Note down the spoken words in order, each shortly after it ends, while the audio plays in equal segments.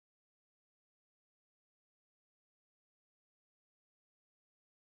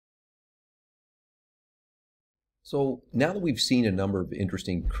So now that we've seen a number of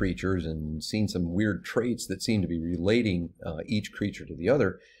interesting creatures and seen some weird traits that seem to be relating each creature to the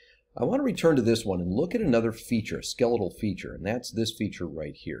other, I want to return to this one and look at another feature, a skeletal feature, and that's this feature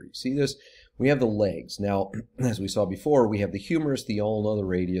right here. You see this? We have the legs. Now, as we saw before, we have the humerus, the ulna, the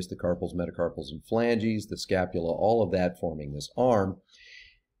radius, the carpals, metacarpals, and phalanges, the scapula, all of that forming this arm.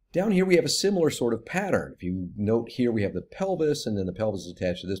 Down here we have a similar sort of pattern. If you note here, we have the pelvis, and then the pelvis is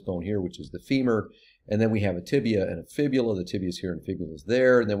attached to this bone here, which is the femur, and then we have a tibia and a fibula. The tibia is here and fibula is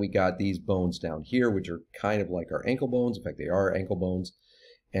there, and then we got these bones down here, which are kind of like our ankle bones. In fact, they are ankle bones,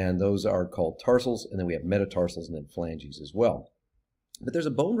 and those are called tarsals, and then we have metatarsals and then phalanges as well. But there's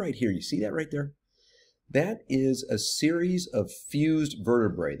a bone right here. You see that right there? That is a series of fused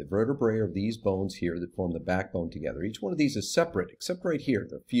vertebrae. The vertebrae are these bones here that form the backbone together. Each one of these is separate, except right here,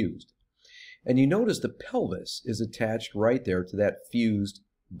 they're fused. And you notice the pelvis is attached right there to that fused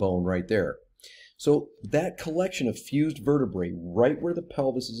bone right there. So that collection of fused vertebrae right where the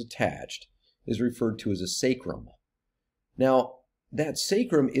pelvis is attached is referred to as a sacrum. Now, that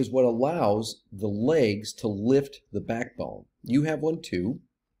sacrum is what allows the legs to lift the backbone. You have one too.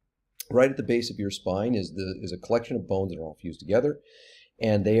 Right at the base of your spine is a collection of bones that are all fused together,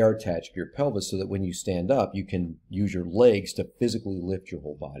 and they are attached to your pelvis so that when you stand up, you can use your legs to physically lift your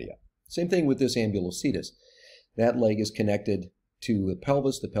whole body up. Same thing with this ambulocetus. That leg is connected to the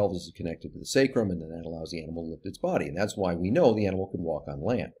pelvis is connected to the sacrum, and then that allows the animal to lift its body, and that's why we know the animal can walk on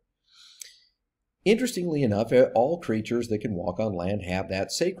land. Interestingly enough, all creatures that can walk on land have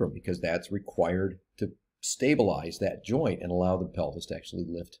that sacrum because that's required to stabilize that joint and allow the pelvis to actually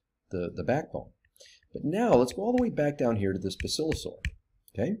lift the backbone. But now let's go all the way back down here to this basilosaur.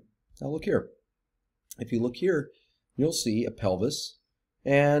 Okay, now look here. If you look here, you'll see a pelvis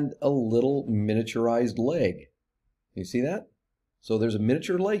and a little miniaturized leg. You see that? So there's a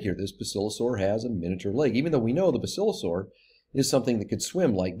miniature leg here. This basilosaur has a miniature leg, even though we know the basilosaur is something that could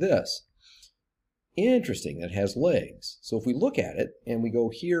swim like this. Interesting, that has legs. So if we look at it and we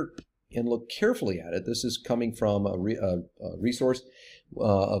go here and look carefully at it, this is coming from a resource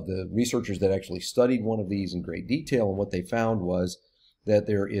of the researchers that actually studied one of these in great detail, and what they found was that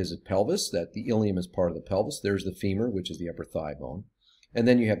there is a pelvis, that the ilium is part of the pelvis. There's the femur, which is the upper thigh bone. And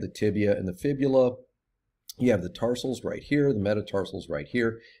then you have the tibia and the fibula. You have the tarsals right here, the metatarsals right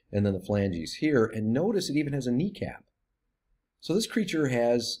here, and then the phalanges here. And notice it even has a kneecap. So this creature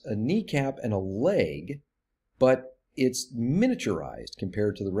has a kneecap and a leg, but it's miniaturized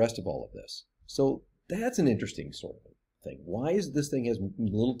compared to the rest of all of this. So that's an interesting sort of thing. Why is this thing has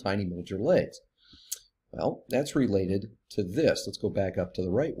little tiny miniature legs? Well, that's related to this. Let's go back up to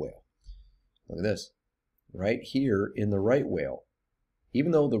the right whale. Look at this. Right here in the right whale.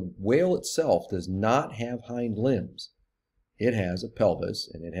 Even though the whale itself does not have hind limbs, it has a pelvis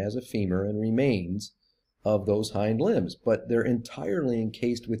and it has a femur and remains of those hind limbs, but they're entirely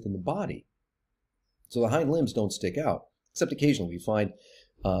encased within the body. So the hind limbs don't stick out, except occasionally we find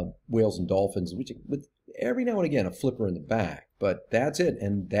whales and dolphins with every now and again a flipper in the back, but that's it,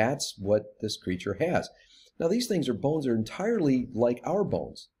 and that's what this creature has. Now these things are bones that are entirely like our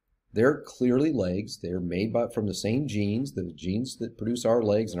bones. They're clearly legs. They're made from the same genes. The genes that produce our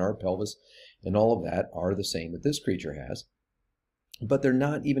legs and our pelvis and all of that are the same that this creature has, but they're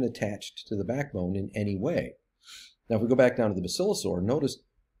not even attached to the backbone in any way. Now if we go back down to the basilosaur, notice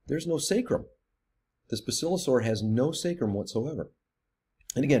there's no sacrum. This basilosaur has no sacrum whatsoever.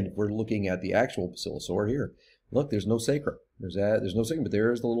 And again, if we're looking at the actual basilosaur here, look, there's no sacrum. There's no sacrum, but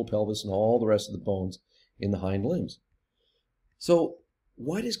there's the little pelvis and all the rest of the bones in the hind limbs. So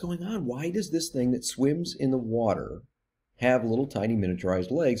what is going on? Why does this thing that swims in the water have little tiny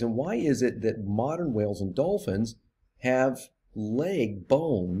miniaturized legs? And why is it that modern whales and dolphins have leg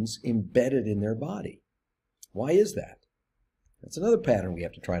bones embedded in their body? Why is that? That's another pattern we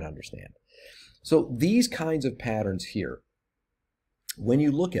have to try to understand. So these kinds of patterns here, when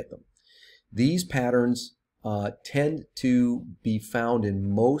you look at them, these patterns tend to be found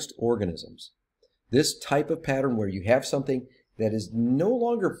in most organisms. This type of pattern where you have something that is no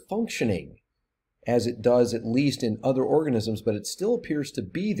longer functioning as it does at least in other organisms, but it still appears to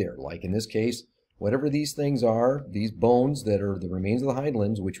be there, like in this case, whatever these things are, these bones that are the remains of the hind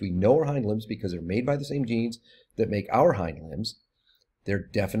limbs, which we know are hind limbs because they're made by the same genes that make our hind limbs, they're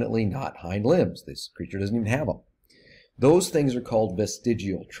definitely not hind limbs. This creature doesn't even have them. Those things are called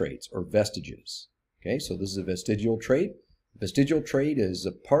vestigial traits or vestiges. Okay, so this is a vestigial trait. Vestigial trait is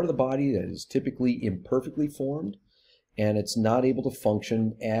a part of the body that is typically imperfectly formed, and it's not able to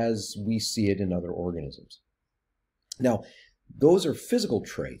function as we see it in other organisms. Now, those are physical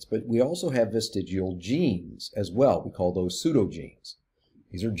traits, but we also have vestigial genes as well. We call those pseudogenes.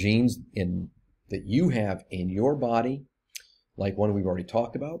 These are genes in that you have in your body, like one we've already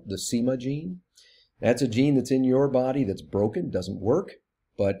talked about, the SEMA gene. That's a gene that's in your body that's broken, doesn't work,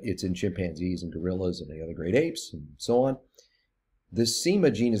 but it's in chimpanzees and gorillas and the other great apes and so on. The SEMA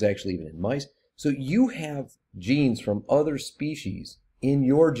gene is actually even in mice. So you have genes from other species in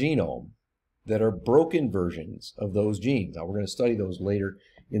your genome that are broken versions of those genes. Now, we're going to study those later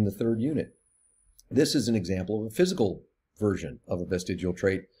in the third unit. This is an example of a physical version of a vestigial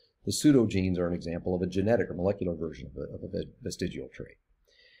trait. The pseudogenes are an example of a genetic or molecular version of a vestigial trait.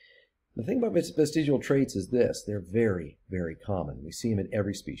 The thing about vestigial traits is this: they're very, very common. We see them in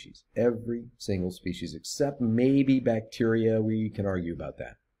every species, every single species, except maybe bacteria. We can argue about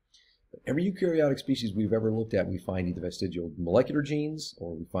that. But every eukaryotic species we've ever looked at, we find either vestigial molecular genes,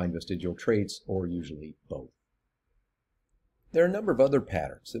 or we find vestigial traits, or usually both. There are a number of other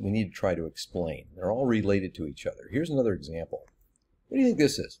patterns that we need to try to explain. They're all related to each other. Here's another example. What do you think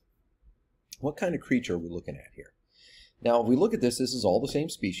this is? What kind of creature are we looking at here? Now, if we look at this, this is all the same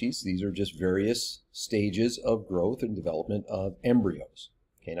species. These are just various stages of growth and development of embryos.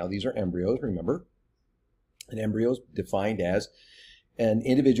 Okay, now these are embryos, remember. An embryo is defined as an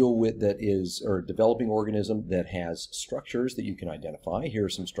individual or a developing organism that has structures that you can identify. Here are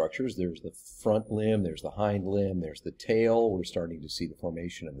some structures. There's the front limb, there's the hind limb, there's the tail. We're starting to see the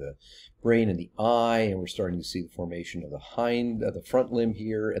formation of the brain and the eye, and we're starting to see the formation of the front limb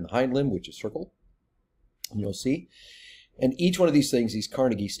here, and the hind limb, which is circled. And you'll see. And each one of these things, these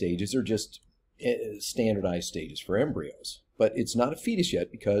Carnegie stages, are just standardized stages for embryos. But it's not a fetus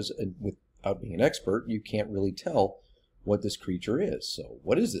yet because, without being an expert, you can't really tell what this creature is. So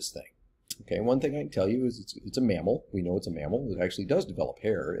what is this thing? Okay, one thing I can tell you is it's a mammal. We know it's a mammal. It actually does develop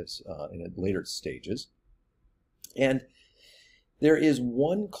hair in later stages. And there is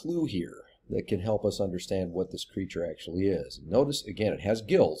one clue here that can help us understand what this creature actually is. Notice, again, it has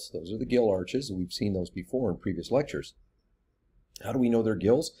gills. Those are the gill arches, and we've seen those before in previous lectures. How do we know they're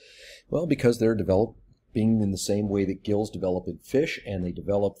gills? Well, because they're developing in the same way that gills develop in fish, and they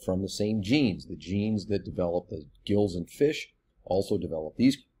develop from the same genes. The genes that develop the gills in fish also develop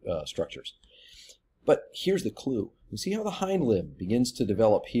these structures. But here's the clue. You see how the hind limb begins to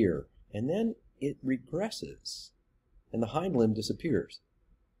develop here, and then it regresses, and the hind limb disappears.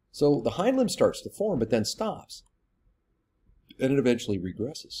 So the hind limb starts to form, but then stops, and it eventually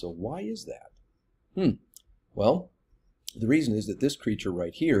regresses. So why is that? Well, the reason is that this creature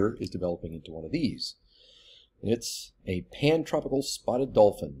right here is developing into one of these. It's a pan-tropical spotted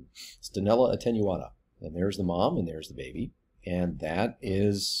dolphin, Stenella attenuata. And there's the mom, and there's the baby. And that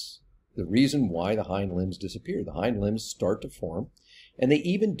is the reason why the hind limbs disappear. The hind limbs start to form, and they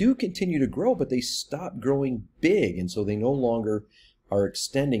even do continue to grow, but they stop growing big, and so they no longer are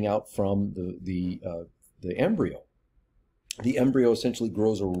extending out from the embryo. The embryo essentially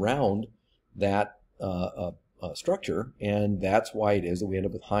grows around that structure, and that's why it is that we end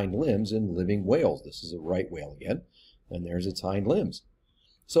up with hind limbs in living whales. This is a right whale again, and there's its hind limbs.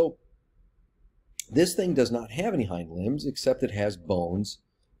 So this thing does not have any hind limbs, except it has bones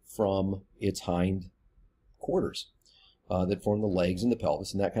from its hind quarters that form the legs and the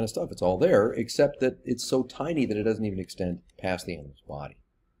pelvis and that kind of stuff. It's all there, except that it's so tiny that it doesn't even extend past the animal's body.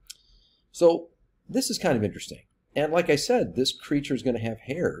 So this is kind of interesting. And like I said, this creature is going to have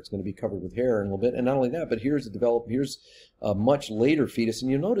hair. It's going to be covered with hair in a little bit. And not only that, but here's a much later fetus. And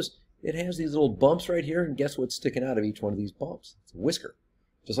you'll notice it has these little bumps right here. And guess what's sticking out of each one of these bumps? It's a whisker.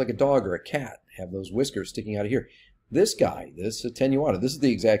 Just like a dog or a cat have those whiskers sticking out of here. This guy, this attenuata, this is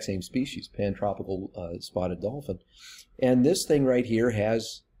the exact same species, pan-tropical spotted dolphin. And this thing right here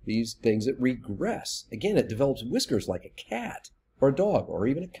has these things that regress. Again, it develops whiskers like a cat or a dog or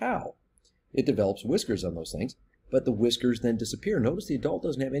even a cow. It develops whiskers on those things. But the whiskers then disappear. Notice the adult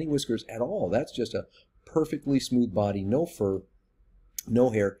doesn't have any whiskers at all. That's just a perfectly smooth body, no fur,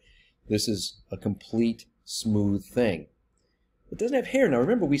 no hair. This is a complete smooth thing. It doesn't have hair. Now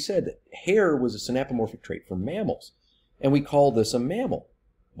remember, we said that hair was a synapomorphic trait for mammals, and we call this a mammal.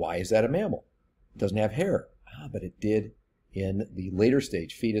 Why is that a mammal? It doesn't have hair. But it did in the later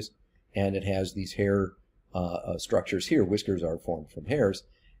stage fetus, and it has these hair structures here. Whiskers are formed from hairs,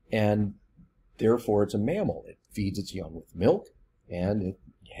 and therefore it's a mammal. It feeds its young with milk, and it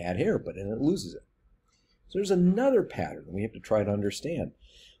had hair, but then it loses it. So there's another pattern we have to try to understand.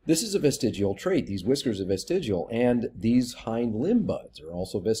 This is a vestigial trait. These whiskers are vestigial, and these hind limb buds are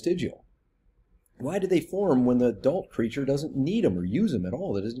also vestigial. Why do they form when the adult creature doesn't need them or use them at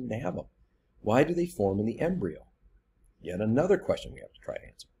all? It doesn't even have them. Why do they form in the embryo? Yet another question we have to try to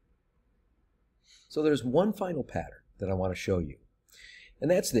answer. So there's one final pattern that I want to show you. And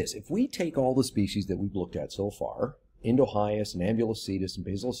that's this. If we take all the species that we've looked at so far Indohyus and Ambulocetus and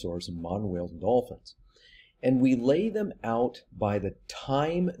Basilosaurus and modern whales and dolphins. And we lay them out by the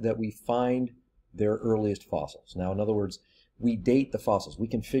time that we find their earliest fossils. Now, in other words, we date the fossils. We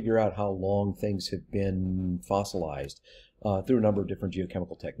can figure out how long things have been fossilized through a number of different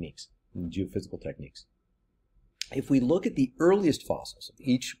geochemical techniques and geophysical techniques. If we look at the earliest fossils of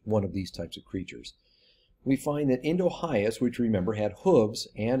each one of these types of creatures, we find that Indohyus, which remember had hooves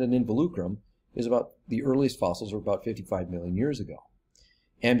and an involucrum, is about the earliest fossils are about 55 million years ago.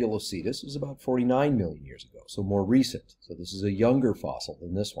 Ambulocetus is about 49 million years ago, so more recent. So this is a younger fossil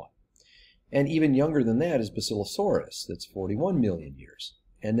than this one. And even younger than that is Basilosaurus, that's 41 million years.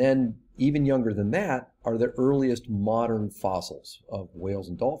 And then even younger than that are the earliest modern fossils of whales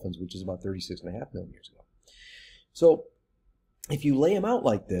and dolphins, which is about 36.5 million years ago. So if you lay them out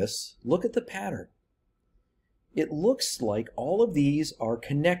like this, look at the pattern. It looks like all of these are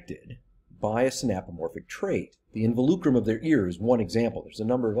connected by a synapomorphic trait. The involucrum of their ear is one example. There's a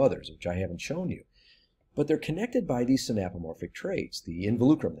number of others, which I haven't shown you. But they're connected by these synapomorphic traits. The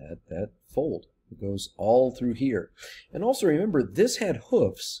involucrum, that fold, it goes all through here. And also remember, this had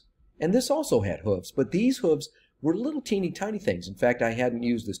hoofs, and this also had hoofs, but these hooves were little teeny tiny things. In fact, I hadn't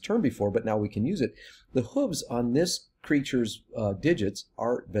used this term before, but now we can use it. The hooves on this creature's digits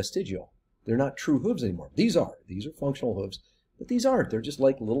are vestigial. They're not true hooves anymore. These are functional hooves, but these aren't. They're just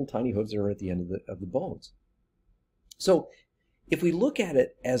like little tiny hooves that are at the end of the bones. So if we look at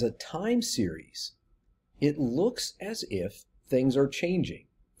it as a time series, it looks as if things are changing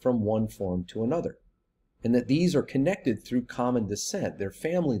from one form to another, and that these are connected through common descent. They're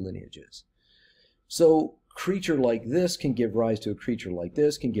family lineages. So creature like this can give rise to a creature like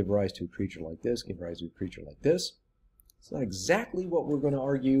this, can give rise to a creature like this, can give rise to a creature like this. It's not exactly what we're going to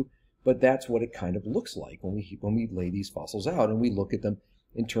argue, but that's what it kind of looks like when we lay these fossils out and we look at them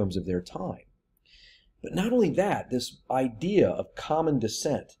in terms of their time. But not only that, this idea of common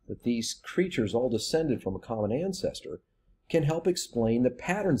descent, that these creatures all descended from a common ancestor, can help explain the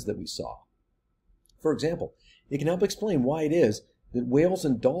patterns that we saw. For example, it can help explain why it is that whales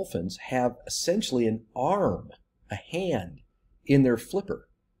and dolphins have essentially an arm, a hand, in their flipper,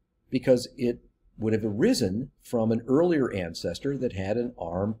 because it would have arisen from an earlier ancestor that had an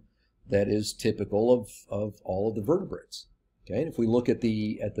arm that is typical of all of the vertebrates. Okay, and if we look at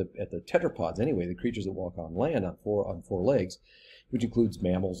the tetrapods anyway, the creatures that walk on land on four legs, which includes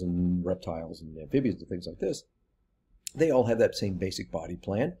mammals and reptiles and amphibians and things like this, they all have that same basic body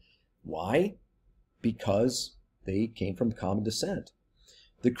plan. Why? Because they came from common descent.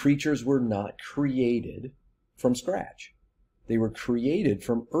 The creatures were not created from scratch. They were created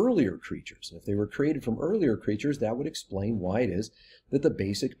from earlier creatures. And if they were created from earlier creatures, that would explain why it is that the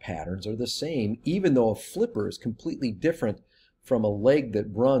basic patterns are the same, even though a flipper is completely different from a leg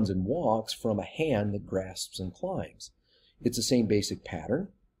that runs and walks from a hand that grasps and climbs. It's the same basic pattern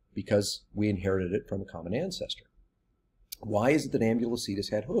because we inherited it from a common ancestor. Why is it that Ambulocetus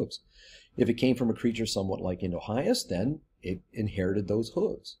had hooves? If it came from a creature somewhat like Indohyus, then it inherited those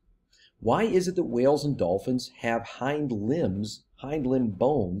hooves. Why is it that whales and dolphins have hind limb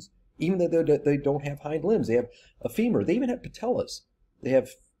bones, even though they don't have hind limbs? They have a femur. They even have patellas. They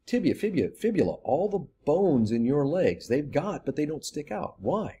have tibia, fibula, all the bones in your legs. They've got, but they don't stick out.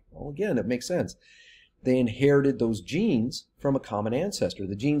 Why? Well, again, it makes sense. They inherited those genes from a common ancestor.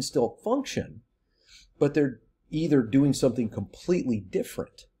 The genes still function, but they're either doing something completely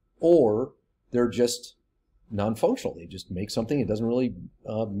different or they're just non-functional. They just make something that doesn't really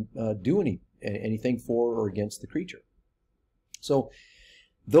do anything for or against the creature. So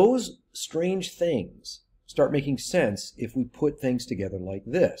those strange things start making sense if we put things together like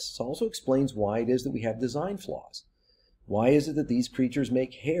this. It also explains why it is that we have design flaws. Why is it that these creatures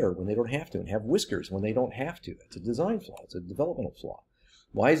make hair when they don't have to and have whiskers when they don't have to? It's a design flaw. It's a developmental flaw.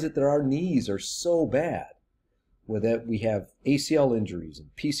 Why is it that our knees are so bad? That we have ACL injuries and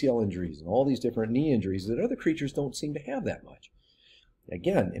PCL injuries and all these different knee injuries that other creatures don't seem to have that much.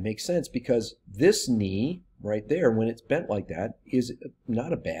 Again, it makes sense because this knee right there, when it's bent like that, is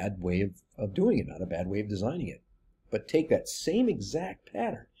not a bad way of doing it, not a bad way of designing it. But take that same exact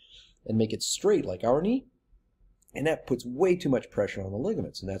pattern and make it straight like our knee, and that puts way too much pressure on the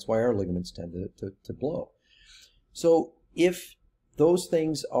ligaments, and that's why our ligaments tend to blow. So if those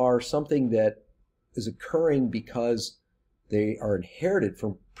things are something that is occurring because they are inherited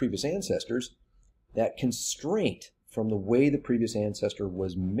from previous ancestors, that constraint from the way the previous ancestor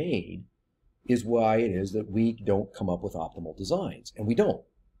was made is why it is that we don't come up with optimal designs. And we don't.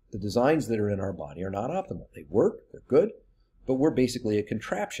 The designs that are in our body are not optimal. They work, they're good, but we're basically a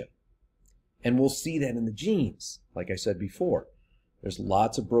contraption. And we'll see that in the genes, like I said before. There's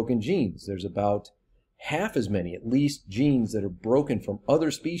lots of broken genes. There's about half as many, at least, genes that are broken from other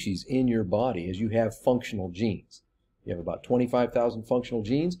species in your body as you have functional genes. You have about 25,000 functional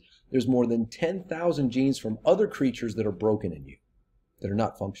genes. There's more than 10,000 genes from other creatures that are broken in you, that are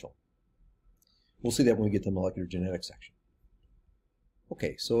not functional. We'll see that when we get to the molecular genetics section.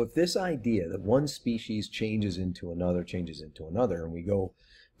 Okay, so if this idea that one species changes into another, and we go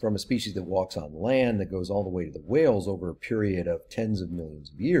from a species that walks on land that goes all the way to the whales over a period of tens of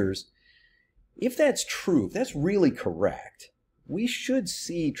millions of years, if that's true, if that's really correct, we should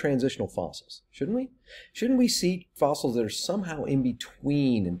see transitional fossils, shouldn't we? Shouldn't we see fossils that are somehow in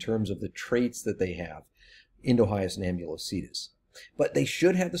between in terms of the traits that they have, Indohyus and Ambulocetus? But they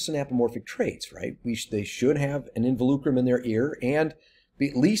should have the synapomorphic traits, right? They should have an involucrum in their ear, and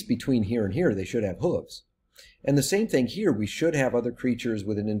at least between here and here, they should have hooves. And the same thing here, we should have other creatures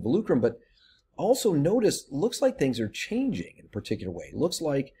with an involucrum, but also notice, looks like things are changing in a particular way. It looks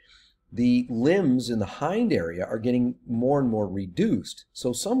like the limbs in the hind area are getting more and more reduced.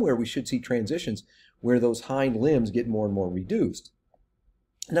 So somewhere we should see transitions where those hind limbs get more and more reduced.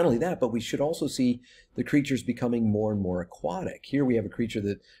 Not only that, but we should also see the creatures becoming more and more aquatic. Here we have a creature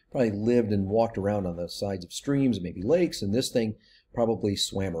that probably lived and walked around on the sides of streams, maybe lakes, and this thing probably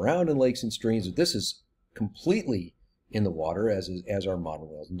swam around in lakes and streams. But this is completely in the water, as are modern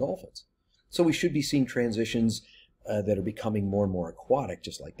whales and dolphins. So we should be seeing transitions that are becoming more and more aquatic,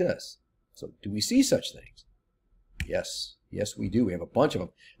 just like this. So do we see such things? Yes. Yes, we do. We have a bunch of them.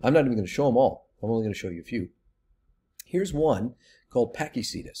 I'm not even going to show them all. I'm only going to show you a few. Here's one called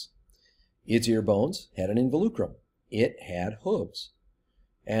Pachycetus. Its ear bones had an involucrum. It had hooves.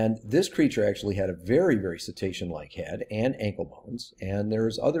 And this creature actually had a very, very cetacean-like head and ankle bones, and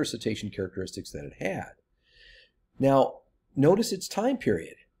there's other cetacean characteristics that it had. Now, notice its time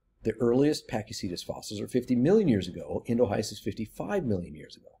period. The earliest Pachycetus fossils are 50 million years ago. Indohyus is 55 million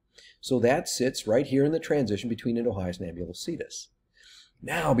years ago. So that sits right here in the transition between Indohyus and Ambulocetus.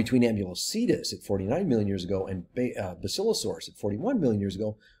 Now, between Ambulocetus at 49 million years ago and Basilosaurus at 41 million years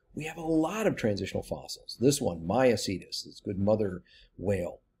ago, we have a lot of transitional fossils. This one, Myocetus, this good mother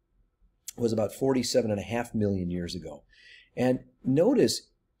whale, was about 47.5 million years ago. And notice,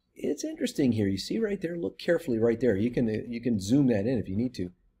 it's interesting here. You see right there, look carefully right there. You can zoom that in if you need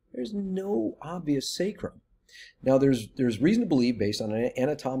to. There's no obvious sacrum. Now, there's reason to believe, based on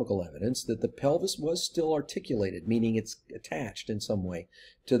anatomical evidence, that the pelvis was still articulated, meaning it's attached in some way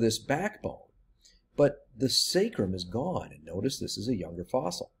to this backbone. But the sacrum is gone, and notice this is a younger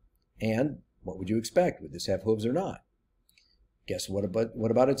fossil. And what would you expect? Would this have hooves or not? Guess what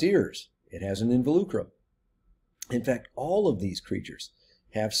about its ears? It has an involucrum. In fact, all of these creatures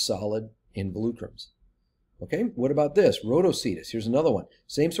have solid involucrums. Okay, what about this? Rhodocetus. Here's another one.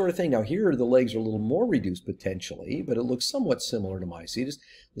 Same sort of thing. Now here the legs are a little more reduced potentially, but it looks somewhat similar to Myocetus.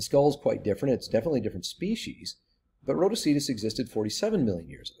 The skull is quite different. It's definitely a different species. But Rhodocetus existed 47 million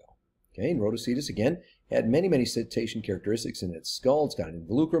years ago. Okay, and Rhodocetus, again, had many, many cetacean characteristics in its skull. It's got an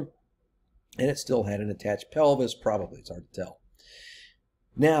involucrum, and it still had an attached pelvis, probably. It's hard to tell.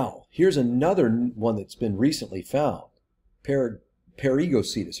 Now, here's another one that's been recently found.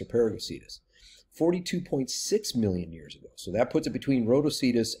 Perigocetus or Perigocetus. 42.6 million years ago. So that puts it between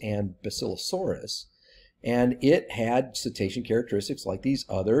Rhodocetus and Basilosaurus. And it had cetacean characteristics like these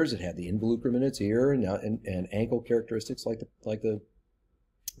others. It had the involucrum in its ear and ankle characteristics like the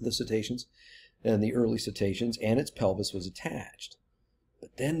cetaceans and the early cetaceans, and its pelvis was attached.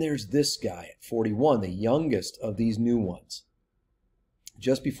 But then there's this guy at 41, the youngest of these new ones,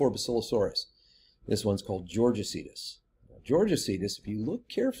 just before Basilosaurus. This one's called Georgocetus. Georgocetus, if you look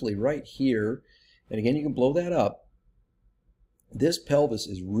carefully right here, and again, you can blow that up, this pelvis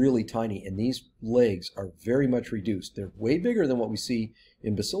is really tiny, and these legs are very much reduced. They're way bigger than what we see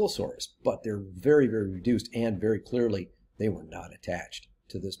in Basilosaurus, but they're very, very reduced, and very clearly, they were not attached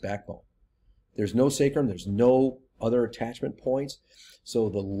to this backbone. There's no sacrum, there's no other attachment points, so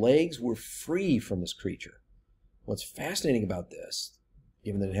the legs were free from this creature. What's fascinating about this,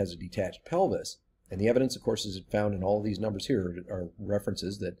 given that it has a detached pelvis, and the evidence, of course, is found in all of these numbers here, are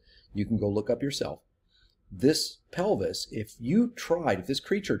references that you can go look up yourself. This pelvis, if this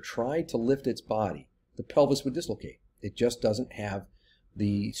creature tried to lift its body, the pelvis would dislocate. It just doesn't have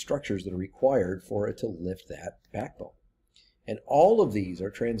the structures that are required for it to lift that backbone. And all of these are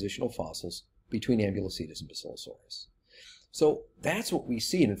transitional fossils between Ambulocetus and Basilosaurus. So that's what we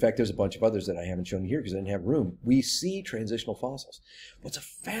see. And in fact, there's a bunch of others that I haven't shown you here because I didn't have room. We see transitional fossils. What's a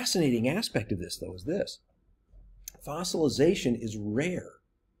fascinating aspect of this, though, is this. Fossilization is rare.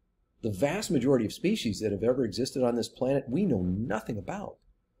 The vast majority of species that have ever existed on this planet, we know nothing about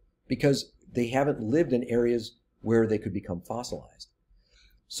because they haven't lived in areas where they could become fossilized.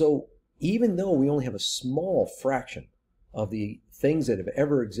 So even though we only have a small fraction of the things that have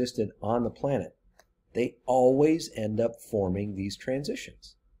ever existed on the planet, they always end up forming these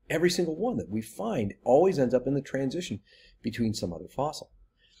transitions. Every single one that we find always ends up in the transition between some other fossil.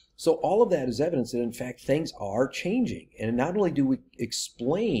 So all of that is evidence that, in fact, things are changing. And not only do we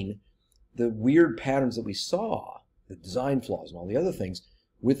explain the weird patterns that we saw, the design flaws and all the other things,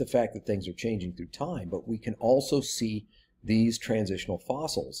 with the fact that things are changing through time, but we can also see these transitional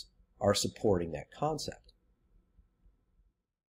fossils are supporting that concept.